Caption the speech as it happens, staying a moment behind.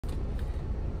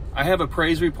I have a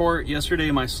praise report.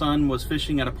 Yesterday, my son was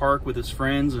fishing at a park with his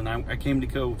friends, and I came to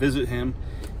go visit him.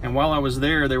 And while I was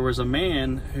there was a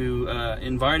man who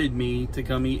invited me to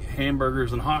come eat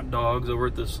hamburgers and hot dogs over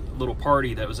at this little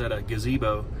party that was at a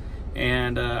gazebo.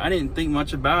 And I didn't think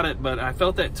much about it, but I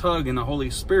felt that tug in the Holy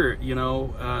Spirit, you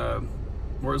know,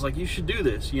 where it was like, you should do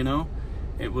this, you know.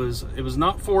 It was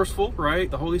not forceful,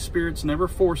 right? The Holy Spirit's never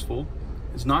forceful.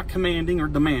 It's not commanding or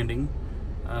demanding.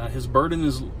 His burden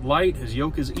is light, his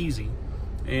yoke is easy.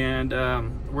 And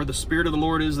where the Spirit of the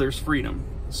Lord is, there's freedom.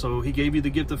 So he gave you the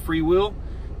gift of free will.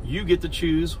 You get to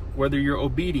choose whether you're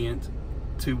obedient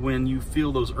to when you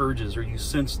feel those urges or you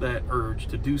sense that urge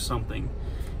to do something.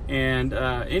 And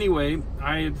anyway,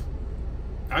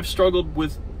 I've struggled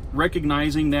with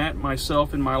recognizing that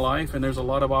myself in my life, and there's a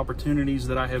lot of opportunities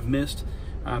that I have missed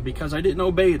because I didn't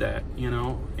obey that, you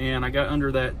know, and I got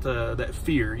under that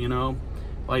fear, you know,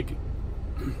 like,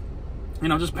 you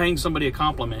know, just paying somebody a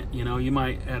compliment. You know, you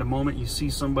might, at a moment, you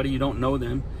see somebody, you don't know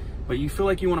them, but you feel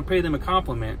like you want to pay them a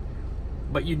compliment,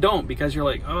 but you don't, because you're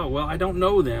like, oh, well, I don't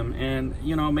know them, and,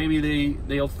 you know, maybe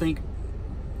they'll think,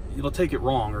 you'll take it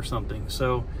wrong or something.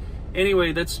 So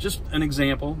anyway, that's just an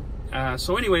example.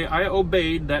 So anyway, I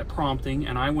obeyed that prompting,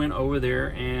 and I went over there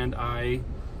and I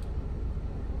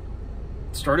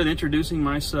started introducing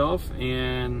myself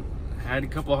and had a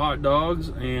couple of hot dogs,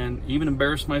 and even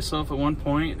embarrassed myself at one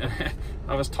point.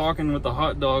 I was talking with the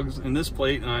hot dogs in this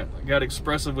plate, and I got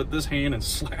expressive with this hand and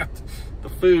slapped the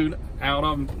food out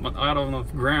on the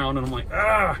ground, and I'm like,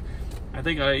 ah! I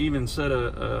think I even said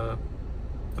a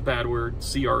bad word,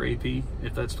 C-R-A-P,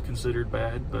 if that's considered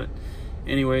bad. But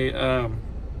anyway,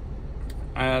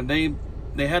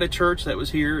 they had a church that was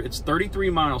here. It's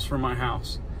 33 miles from my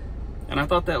house, and I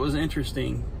thought that was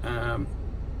interesting.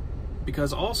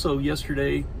 Because also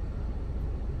yesterday,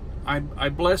 I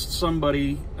blessed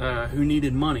somebody who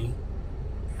needed money.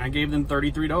 I gave them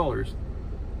 $33.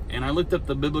 And I looked up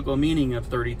the biblical meaning of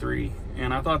 33,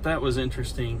 and I thought that was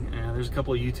interesting. There's a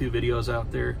couple of YouTube videos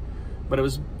out there, but it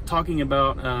was talking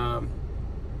about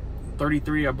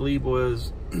 33, I believe,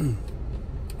 was,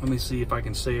 let me see if I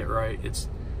can say it right. It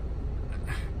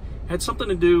had something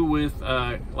to do with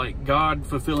like God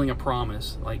fulfilling a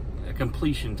promise, like a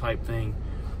completion type thing.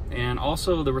 And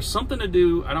also there was something to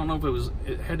do, I don't know if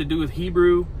it had to do with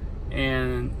Hebrew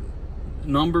and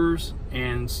numbers,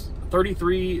 and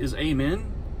 33 is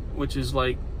amen, which is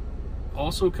like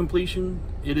also completion.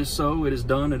 It is so, it is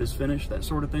done, it is finished, that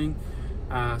sort of thing.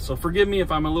 So forgive me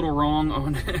if I'm a little wrong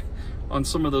on on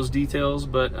some of those details,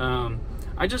 but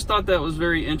I just thought that was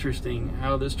very interesting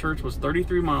how this church was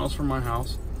 33 miles from my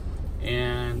house,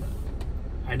 and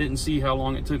I didn't see how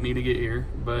long it took me to get here,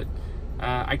 but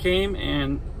I came,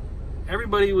 and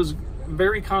everybody was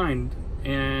very kind,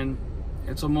 and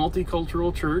it's a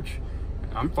multicultural church.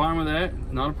 I'm fine with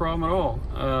that, not a problem at all.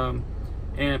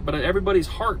 But everybody's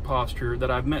heart posture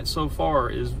that I've met so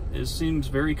far seems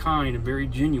very kind and very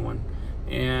genuine,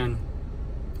 and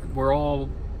we're all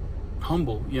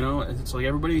humble. You know, it's like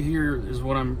everybody here is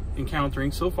what I'm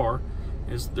encountering so far.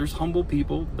 There's humble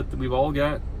people, but we've all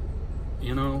got,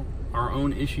 you know, our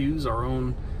own issues, our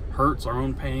own hurts, our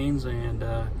own pains, and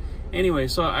anyway,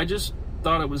 so I just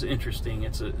thought it was interesting.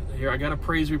 Here I got a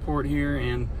praise report here,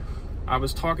 and I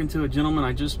was talking to a gentleman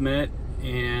I just met,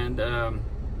 and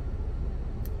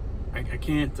I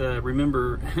can't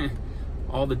remember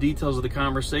all the details of the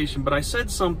conversation, but I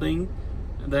said something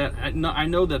that I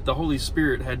know that the Holy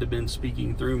Spirit had to have been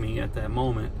speaking through me at that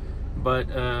moment, but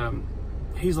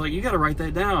he's like, you got to write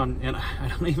that down, and I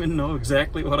don't even know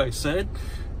exactly what I said.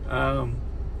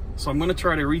 So I'm going to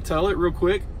try to retell it real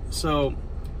quick. So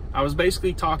I was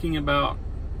basically talking about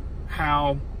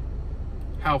how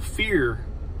fear,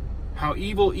 how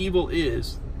evil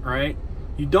is, right?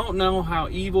 You don't know how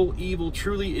evil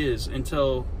truly is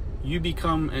until you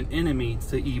become an enemy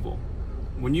to evil.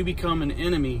 When you become an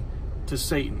enemy to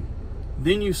Satan,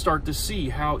 then you start to see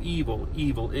how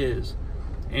evil is,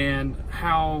 and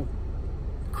how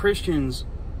Christians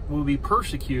will be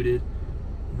persecuted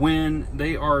when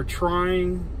they are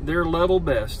trying their level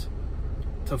best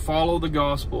to follow the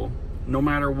gospel no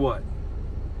matter what.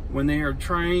 When they are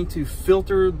trying to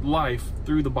filter life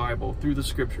through the Bible, through the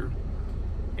scripture.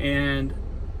 And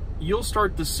you'll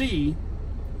start to see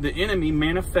the enemy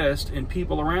manifest in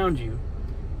people around you.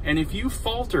 And if you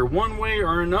falter one way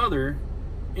or another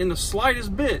in the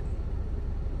slightest bit,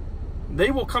 they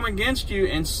will come against you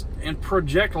and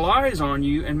project lies on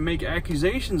you and make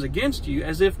accusations against you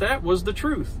as if that was the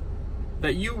truth.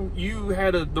 That you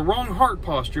had the wrong heart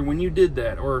posture when you did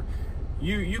that, or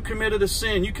you committed a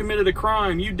sin, you committed a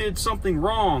crime, you did something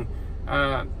wrong,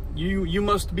 you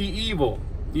must be evil.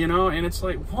 You know, and it's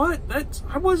like, what?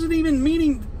 I wasn't even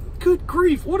meaning, good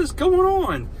grief, what is going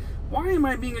on? Why am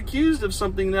I being accused of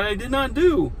something that I did not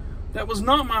do? That was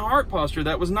not my heart posture.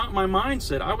 That was not my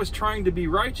mindset. I was trying to be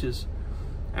righteous.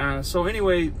 So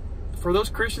anyway, for those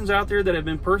Christians out there that have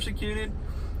been persecuted,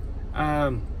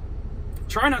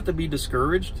 try not to be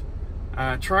discouraged.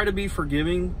 Try to be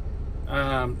forgiving.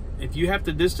 If you have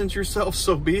to distance yourself,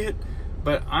 so be it.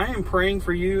 But I am praying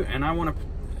for you, and I want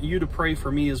you to pray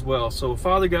for me as well. So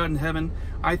Father God in heaven,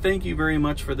 I thank you very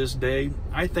much for this day.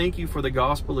 I thank you for the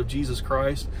gospel of Jesus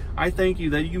Christ. I thank you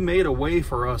that you made a way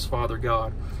for us, Father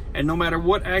God. And no matter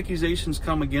what accusations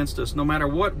come against us, no matter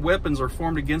what weapons are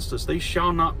formed against us, they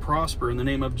shall not prosper in the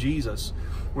name of Jesus.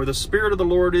 Where the Spirit of the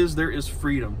Lord is, there is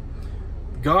freedom.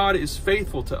 God is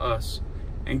faithful to us,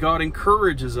 and God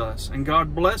encourages us, and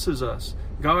God blesses us.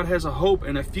 God has a hope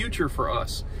and a future for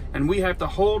us, and we have to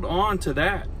hold on to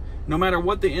that. No matter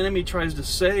what the enemy tries to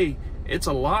say, it's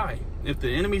a lie. If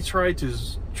the enemy tries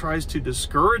to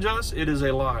discourage us, it is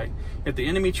a lie. If the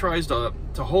enemy tries to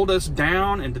hold us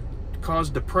down and to cause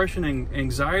depression and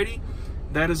anxiety,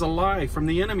 that is a lie from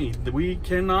the enemy. We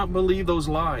cannot believe those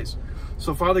lies.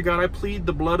 So Father God, I plead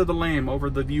the blood of the Lamb over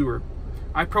the viewer.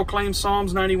 I proclaim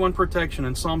Psalms 91 protection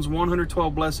and Psalms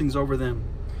 112 blessings over them.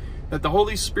 That the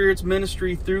Holy Spirit's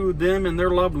ministry through them and their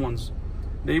loved ones,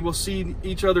 they will see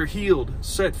each other healed,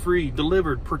 set free,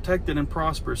 delivered, protected, and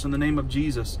prosperous in the name of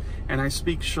Jesus. And I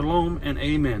speak shalom and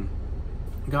amen.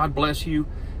 God bless you.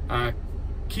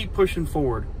 Keep pushing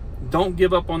forward. Don't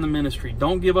give up on the ministry.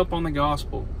 Don't give up on the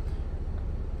gospel.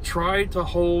 Try to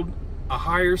hold a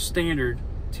higher standard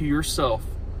to yourself.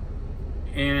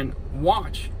 And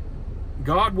watch.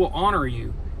 God will honor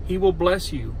you. He will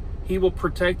bless you. He will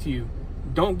protect you.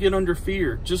 Don't get under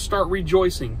fear. Just start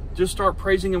rejoicing. Just start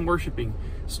praising and worshiping.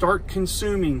 Start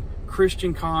consuming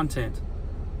Christian content.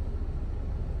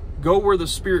 Go where the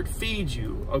Spirit feeds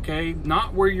you, okay?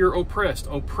 Not where you're oppressed.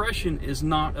 Oppression is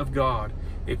not of God.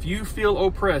 If you feel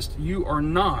oppressed, you are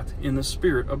not in the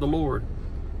Spirit of the Lord.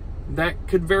 That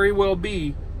could very well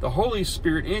be the Holy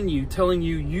Spirit in you telling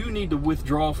you you need to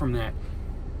withdraw from that.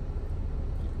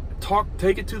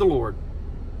 Take it to the Lord.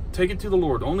 Take it to the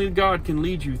Lord. Only God can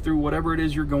lead you through whatever it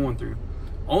is you're going through.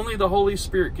 Only the Holy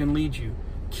Spirit can lead you.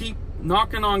 Keep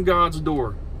knocking on God's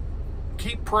door.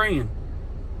 Keep praying.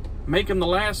 Make Him the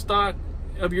last thought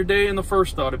of your day and the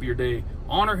first thought of your day.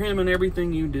 Honor Him in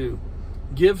everything you do.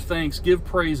 Give thanks, give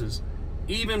praises,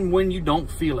 even when you don't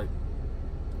feel it.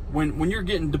 When you're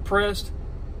getting depressed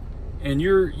and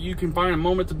you can find a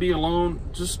moment to be alone,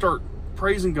 just start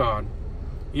praising God.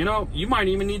 You know, you might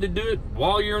even need to do it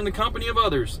while you're in the company of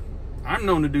others. I'm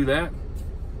known to do that.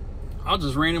 I'll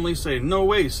just randomly say, no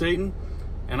way, Satan.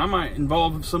 And I might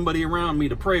involve somebody around me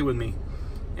to pray with me.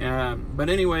 But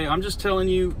anyway, I'm just telling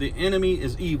you, the enemy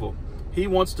is evil. He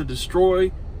wants to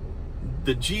destroy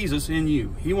the Jesus in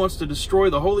you. He wants to destroy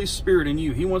the Holy Spirit in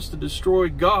you. He wants to destroy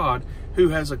God who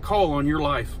has a call on your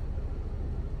life.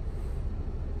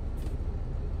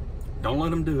 Don't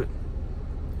let him do it.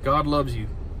 God loves you.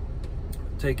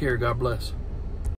 Take care. God bless.